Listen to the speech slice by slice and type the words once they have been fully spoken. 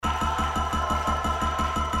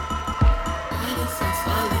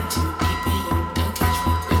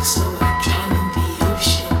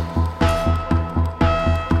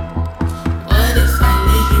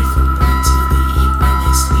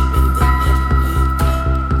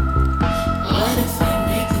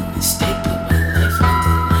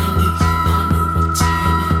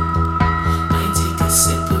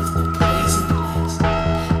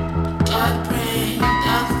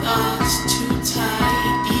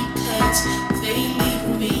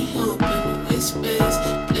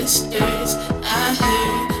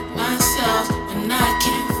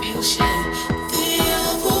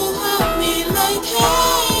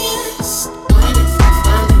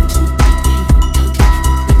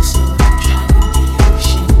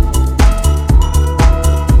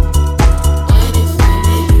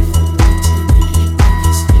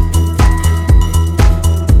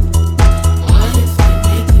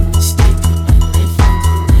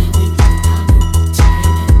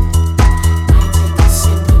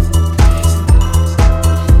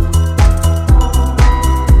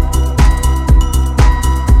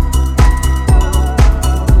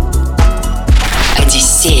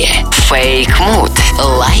Fake Mood.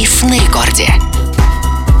 Лайф на рекорде.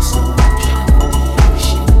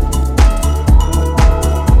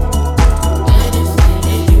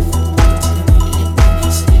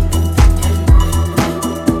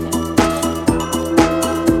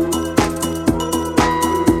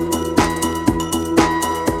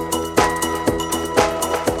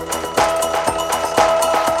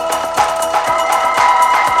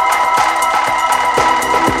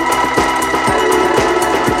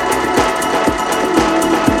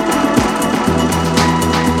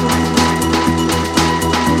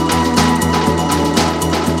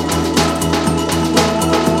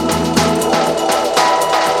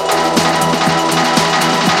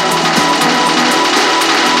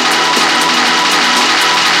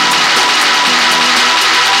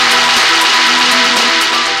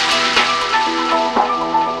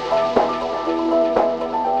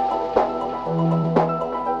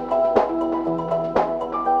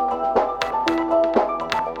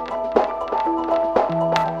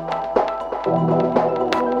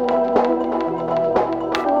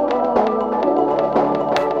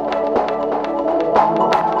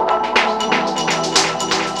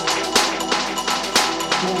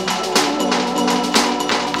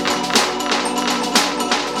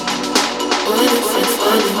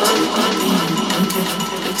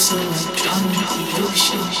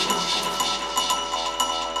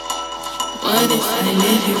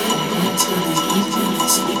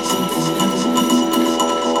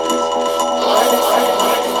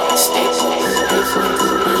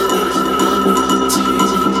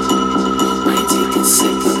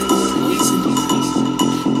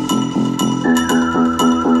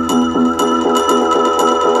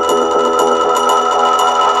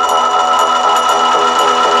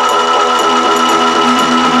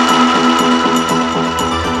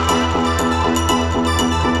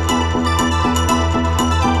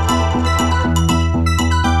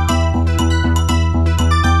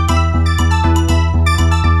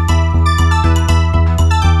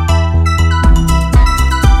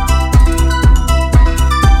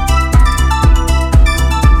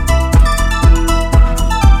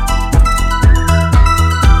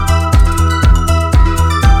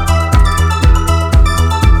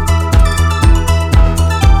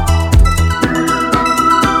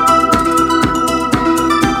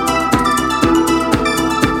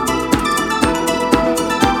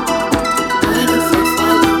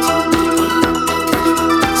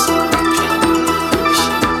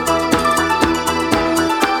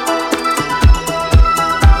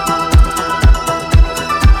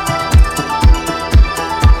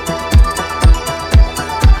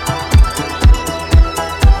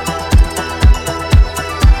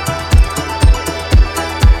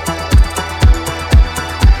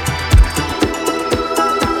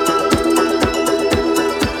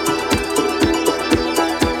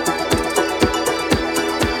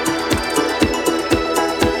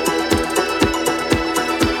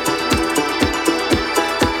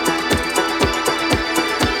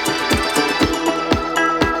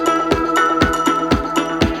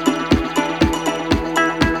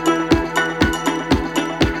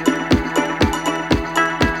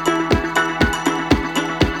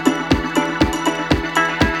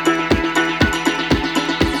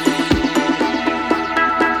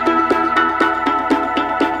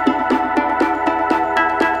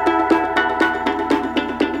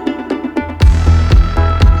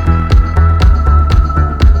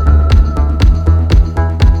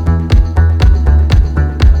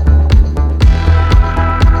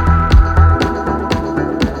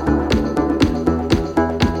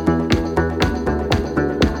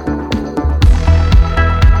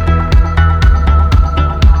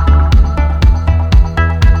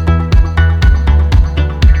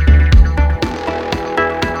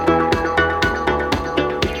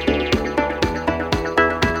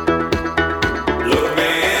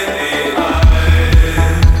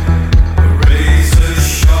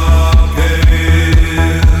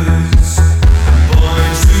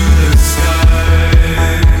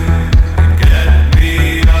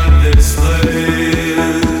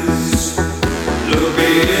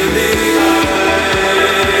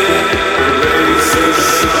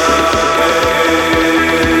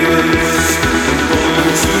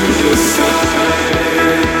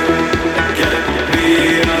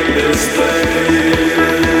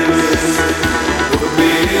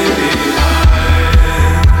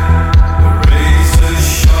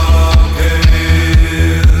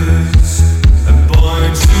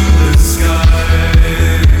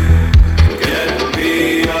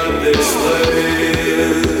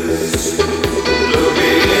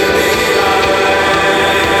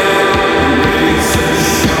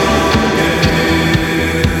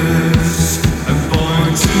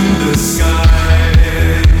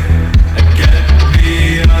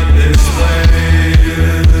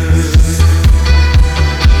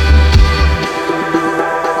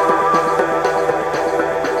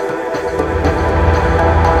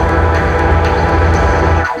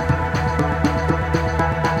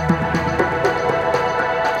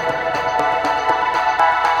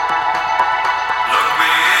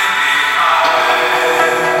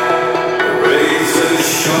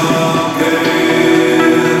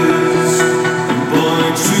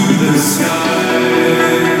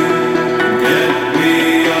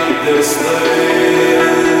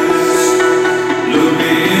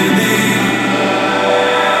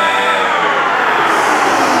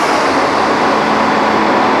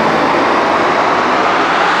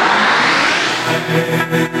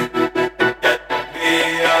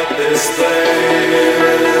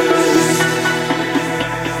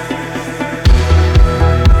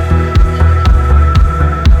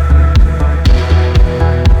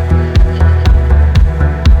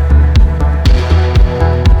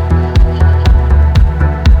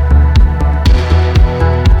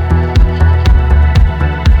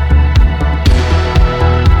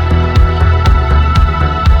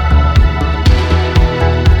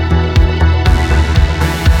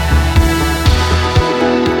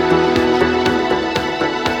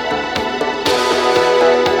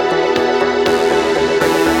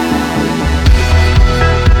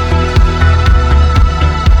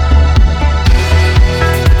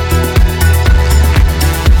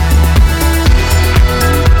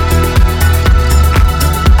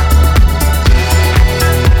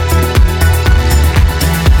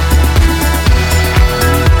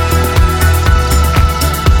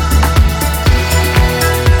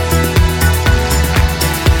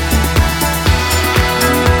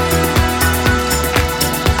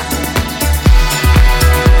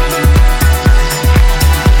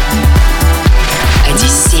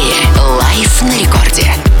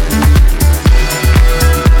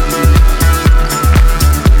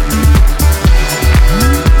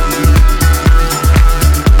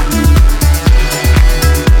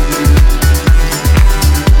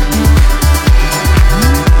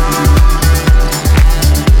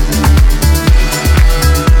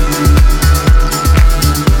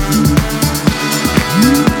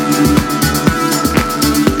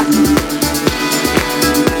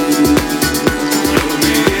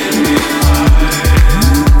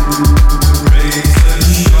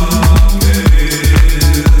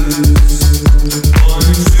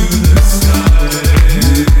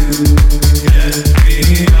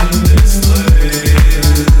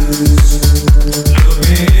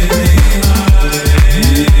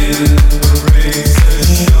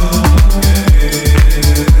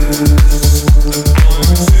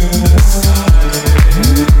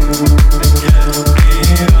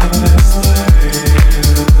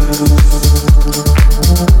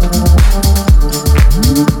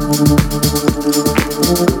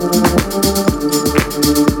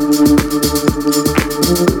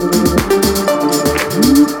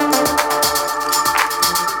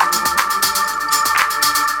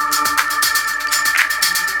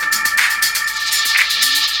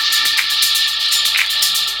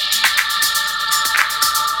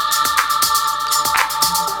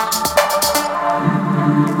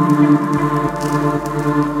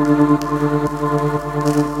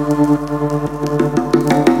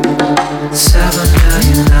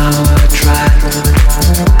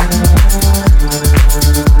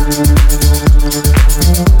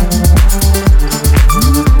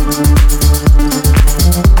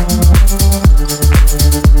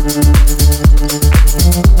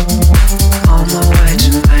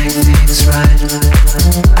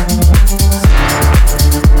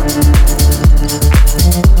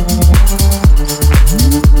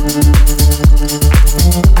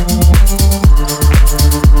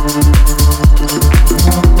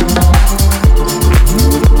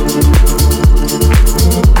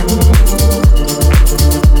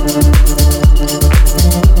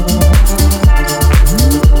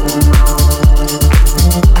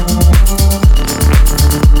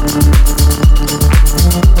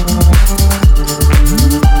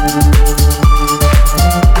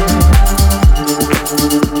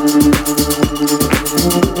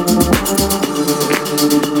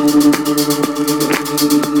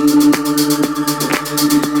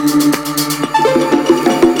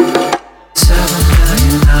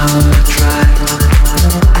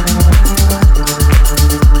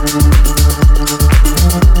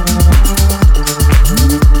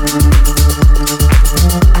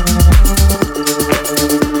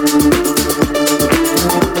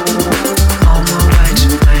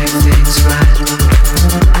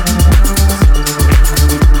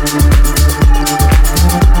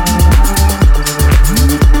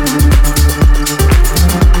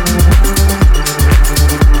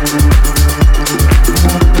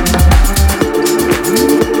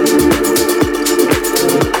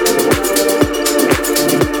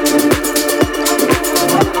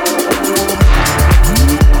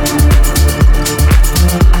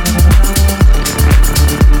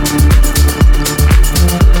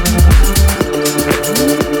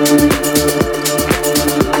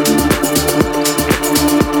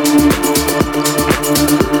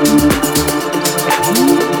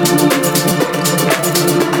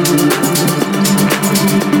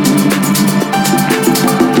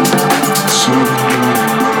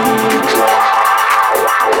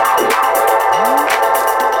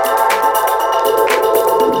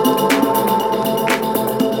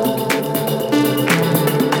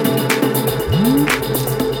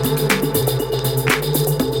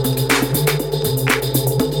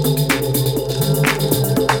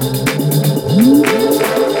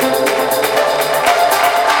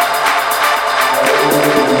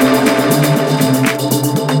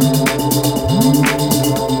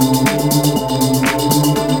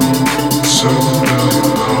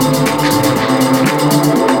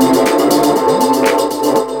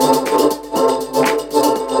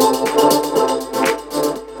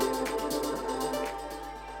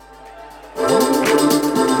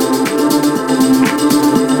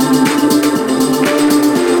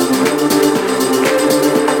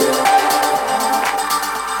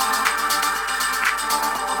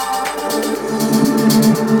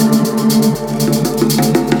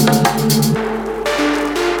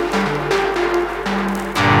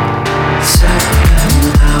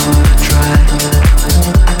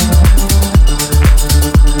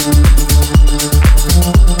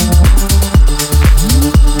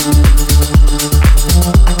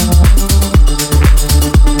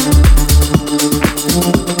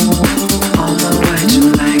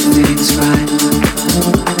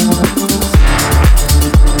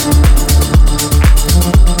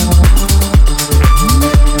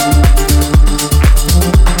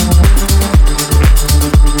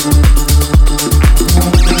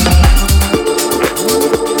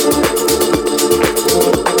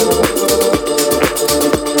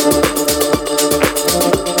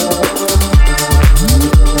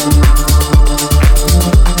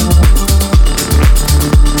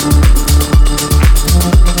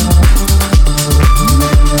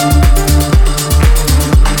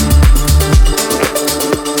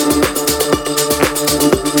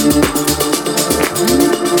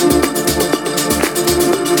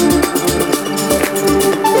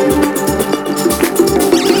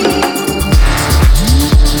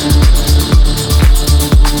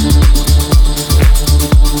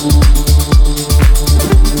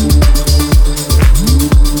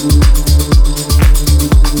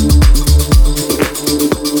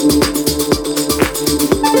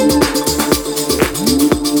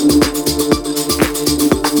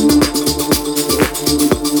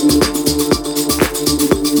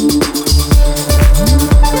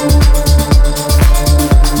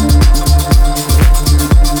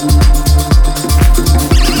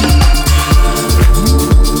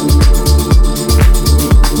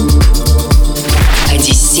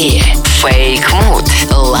 Fake Mood.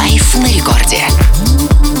 Лайф на рекорде.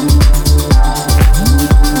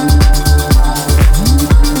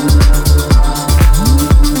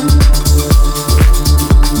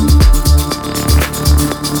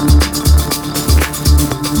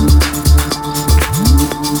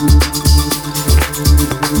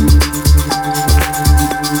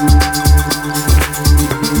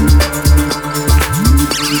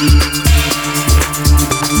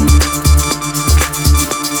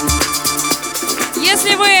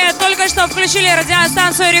 Включили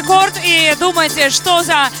радиостанцию «Рекорд» и думаете, что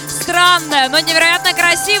за странная, но невероятно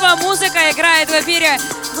красивая музыка играет в эфире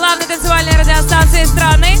главной танцевальной радиостанции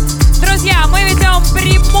страны. Друзья, мы ведем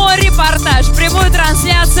прямой репортаж, прямую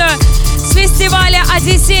трансляцию с фестиваля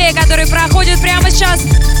 «Одиссея», который проходит прямо сейчас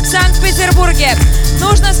в Санкт-Петербурге.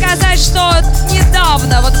 Нужно сказать, что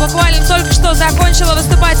недавно, вот буквально только что закончила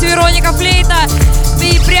выступать Вероника Флейта,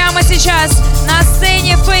 и прямо сейчас на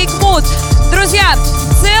сцене Fake Mood. Друзья,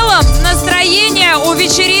 в целом настроение у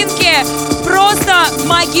вечеринки просто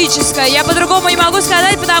магическое. Я по-другому не могу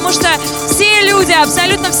сказать, потому что все люди,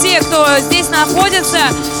 абсолютно все, кто здесь находится,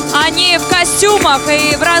 они в костюмах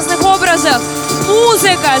и в разных образах.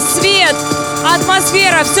 Музыка, свет,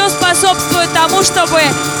 атмосфера, все способствует тому, чтобы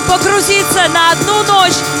погрузиться на одну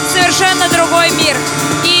ночь в совершенно другой мир.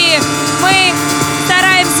 И мы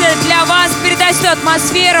стараемся для вас передать эту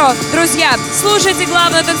атмосферу. Друзья, слушайте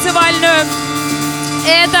главную танцевальную.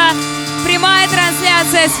 Это прямая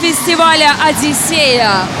трансляция с фестиваля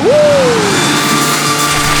 «Одиссея».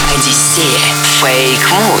 «Одиссея». Fake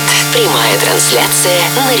Mood. Прямая трансляция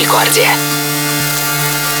на рекорде.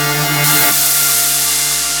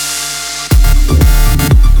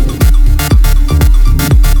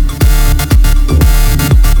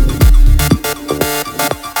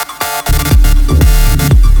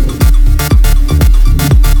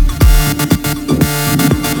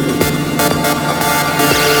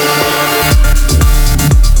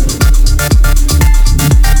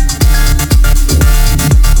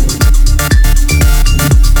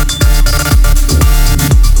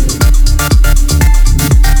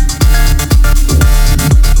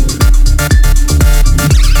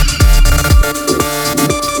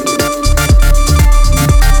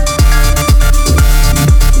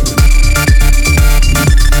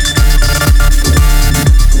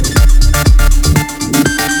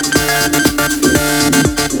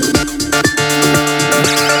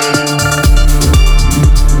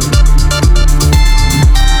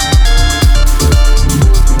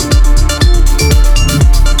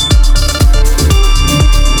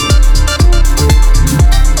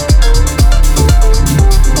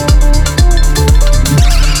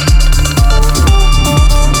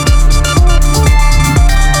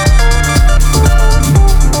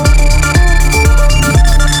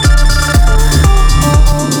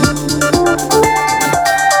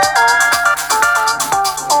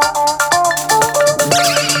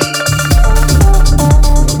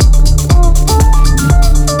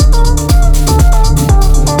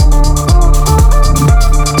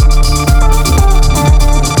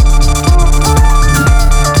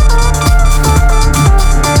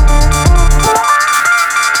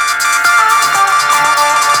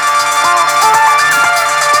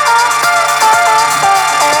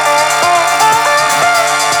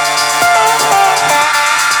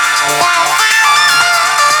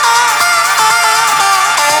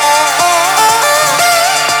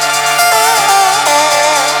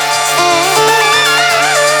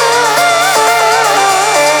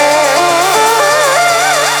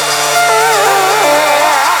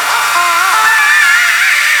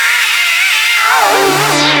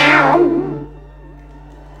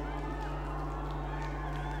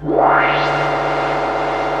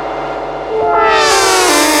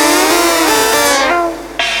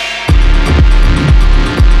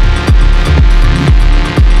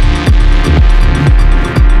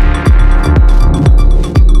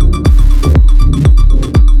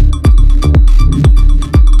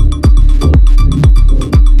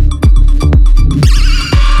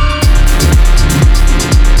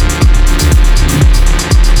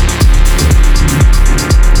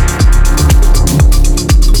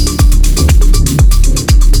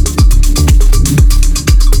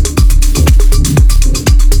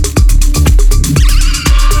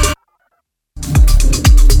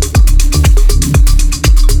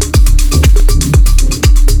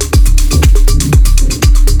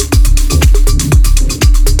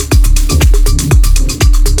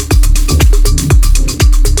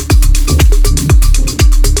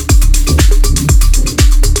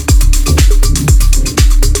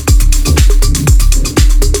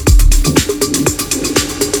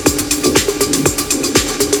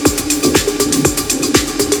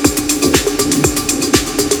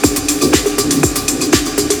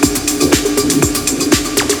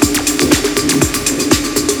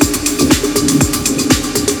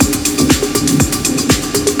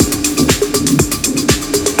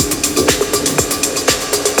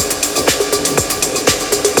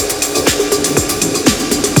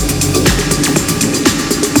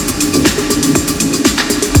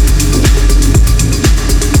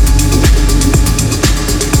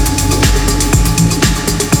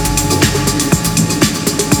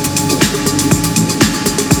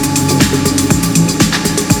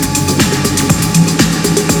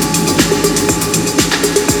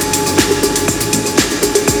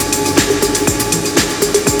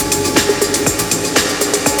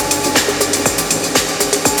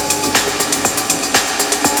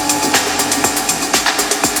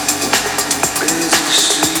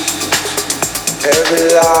 Every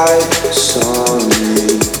light's on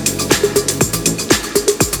me.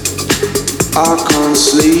 I can't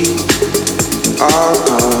sleep, I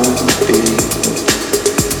can't eat.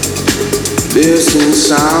 Listen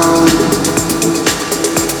sound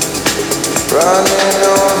running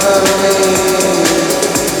over me.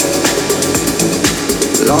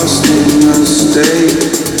 Lost in a state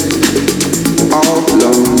of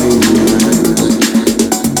loneliness.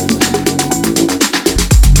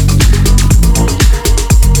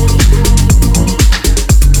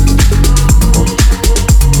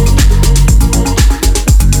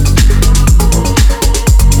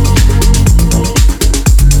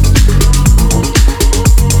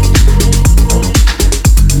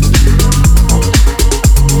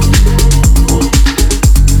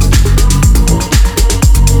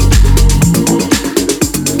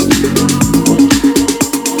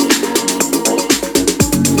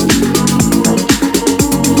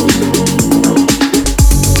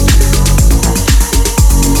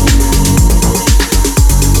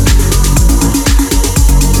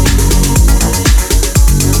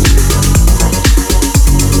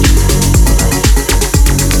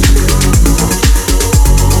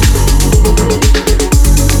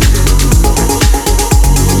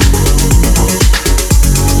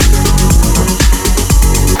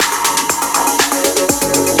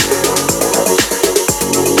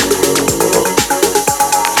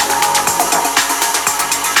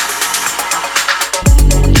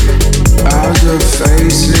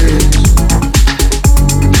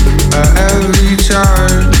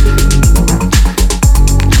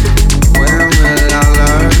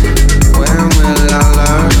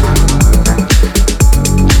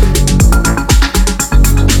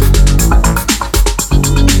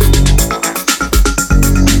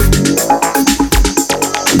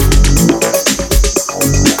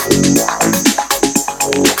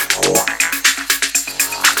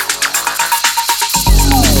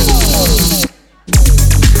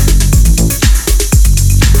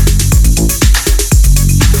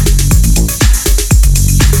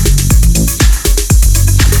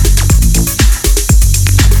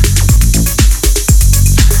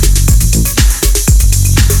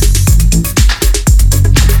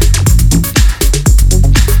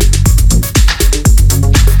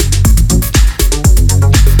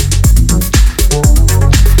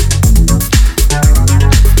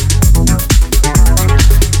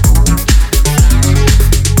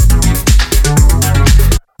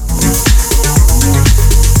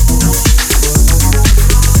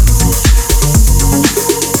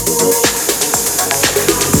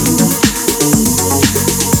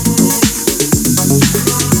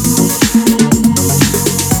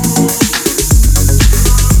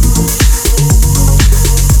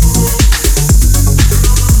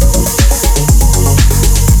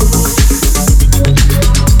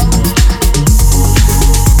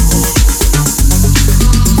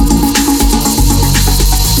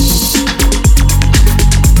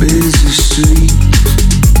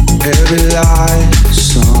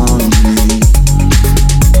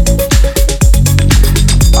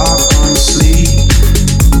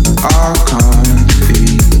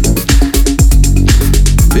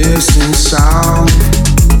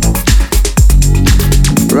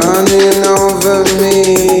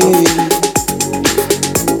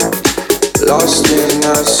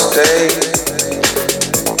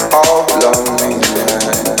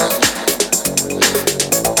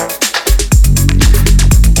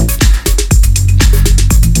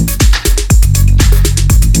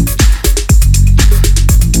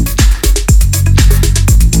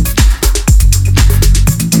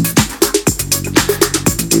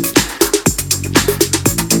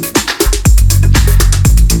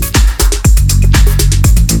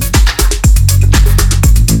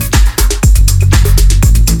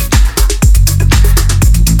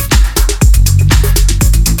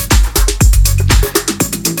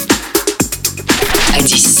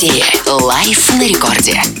 Одиссея. Лайф на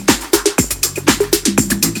рекорде.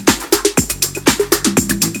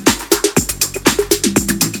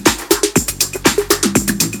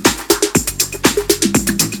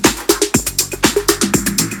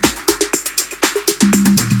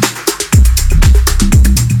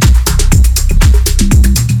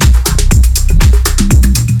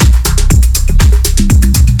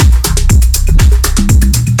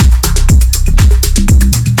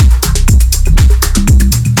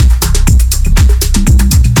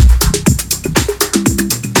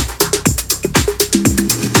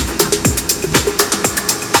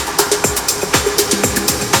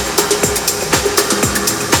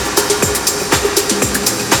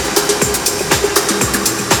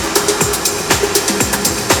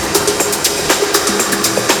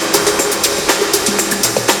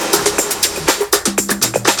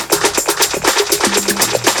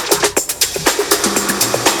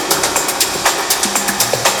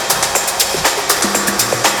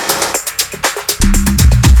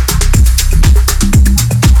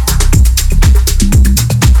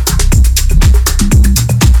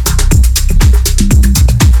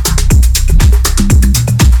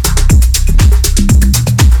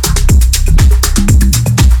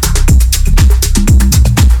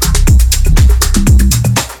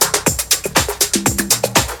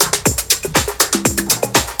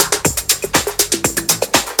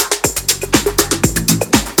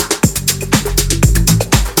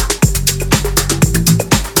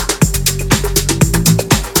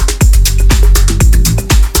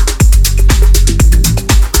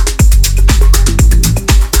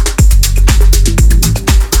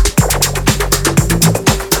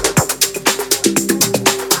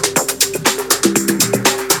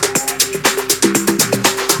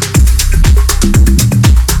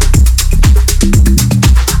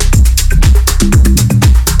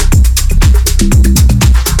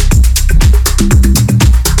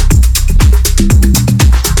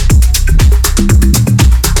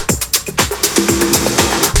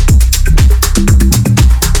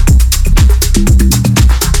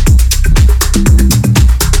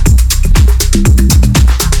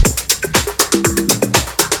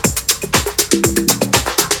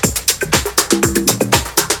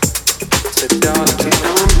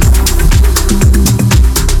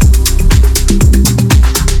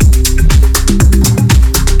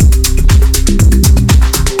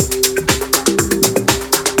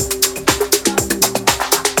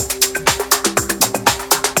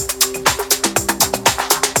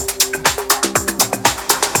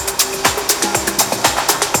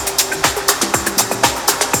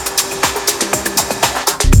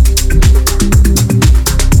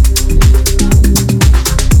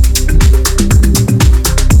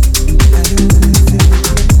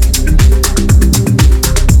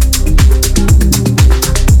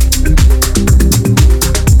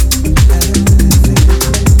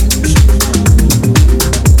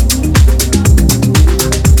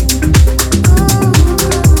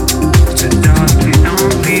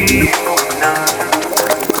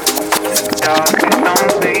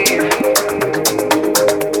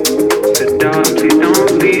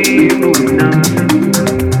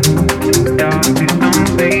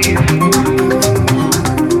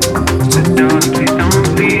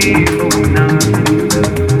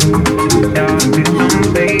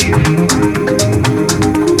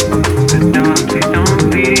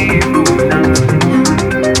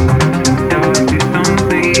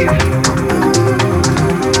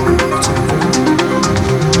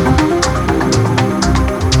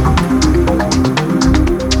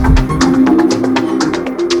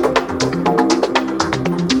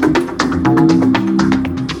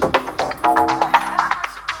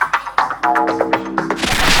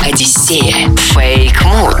 Одиссея. Fake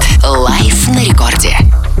Mood. Лайв на рекорде.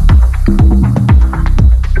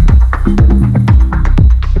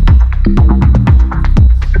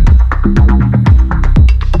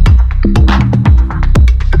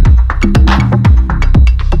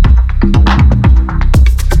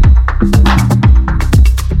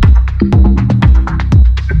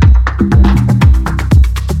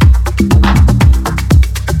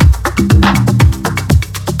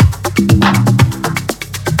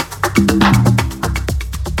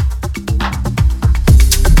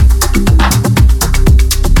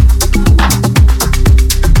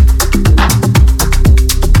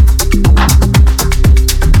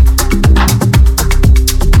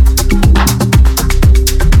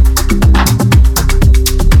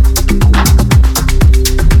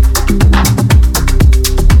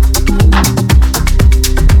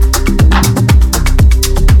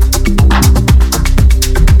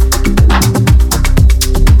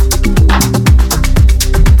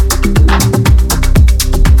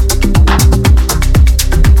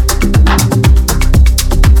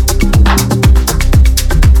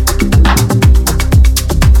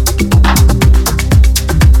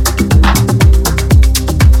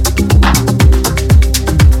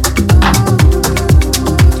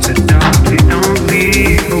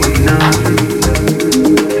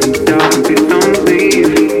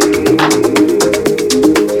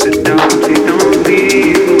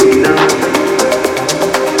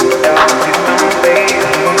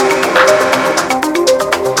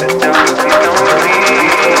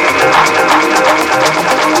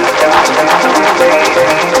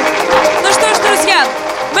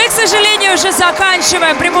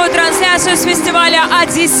 Заканчиваем прямую трансляцию с фестиваля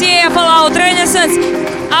Odyssey Fallout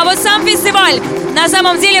Renaissance. А вот сам фестиваль на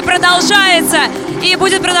самом деле продолжается и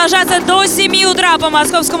будет продолжаться до 7 утра по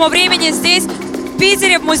московскому времени здесь, в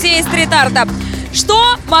Питере, в музее стрит-арта.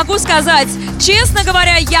 Что могу сказать? Честно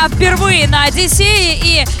говоря, я впервые на Одиссее,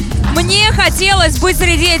 и мне хотелось быть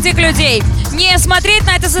среди этих людей. Не смотреть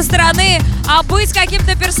на это со стороны, а быть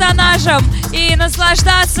каким-то персонажем и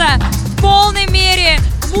наслаждаться в полной мере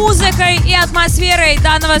музыкой и атмосферой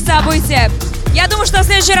данного события. Я думаю, что в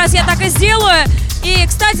следующий раз я так и сделаю. И,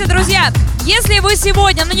 кстати, друзья, если вы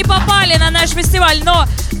сегодня, не попали на наш фестиваль, но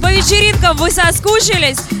по вечеринкам вы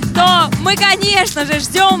соскучились, то мы, конечно же,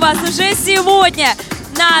 ждем вас уже сегодня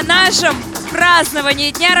на нашем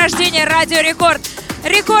праздновании дня рождения Радио Рекорд.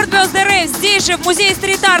 Рекорд Birthday Rave здесь же, в музее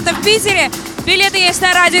стрит-арта в Питере. Билеты есть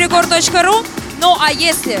на radiorecord.ru. Ну, а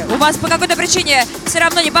если у вас по какой-то причине все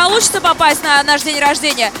равно не получится попасть на наш день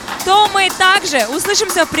рождения, то мы также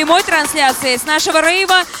услышимся в прямой трансляции с нашего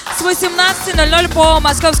рейва с 18:00 по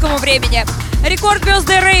московскому времени. Рекорд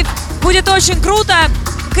Birthday Rave будет очень круто.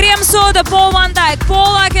 Крем-сода, Пол Ван Дайк,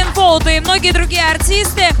 Пол Акенфолд и многие другие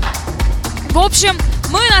артисты. В общем,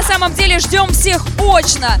 мы на самом деле ждем всех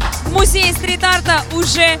очно в музее стрит-арта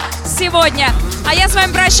уже сегодня. А я с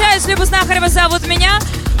вами прощаюсь. Люба Знахарева зовут меня.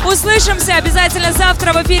 Услышимся обязательно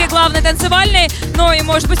завтра в эфире главной танцевальной. Ну и,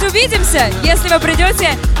 может быть, увидимся, если вы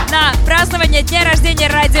придете на празднование дня рождения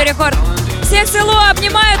Радио Рекорд. Всех целую,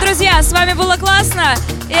 обнимаю, друзья. С вами было классно.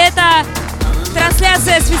 Это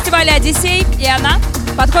Трансляция с фестиваля Odyssey, и она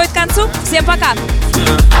подходит к концу. Всем пока!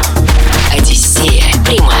 Одиссея.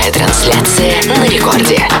 Прямая трансляция на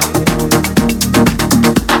рекорде.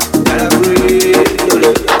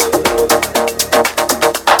 Every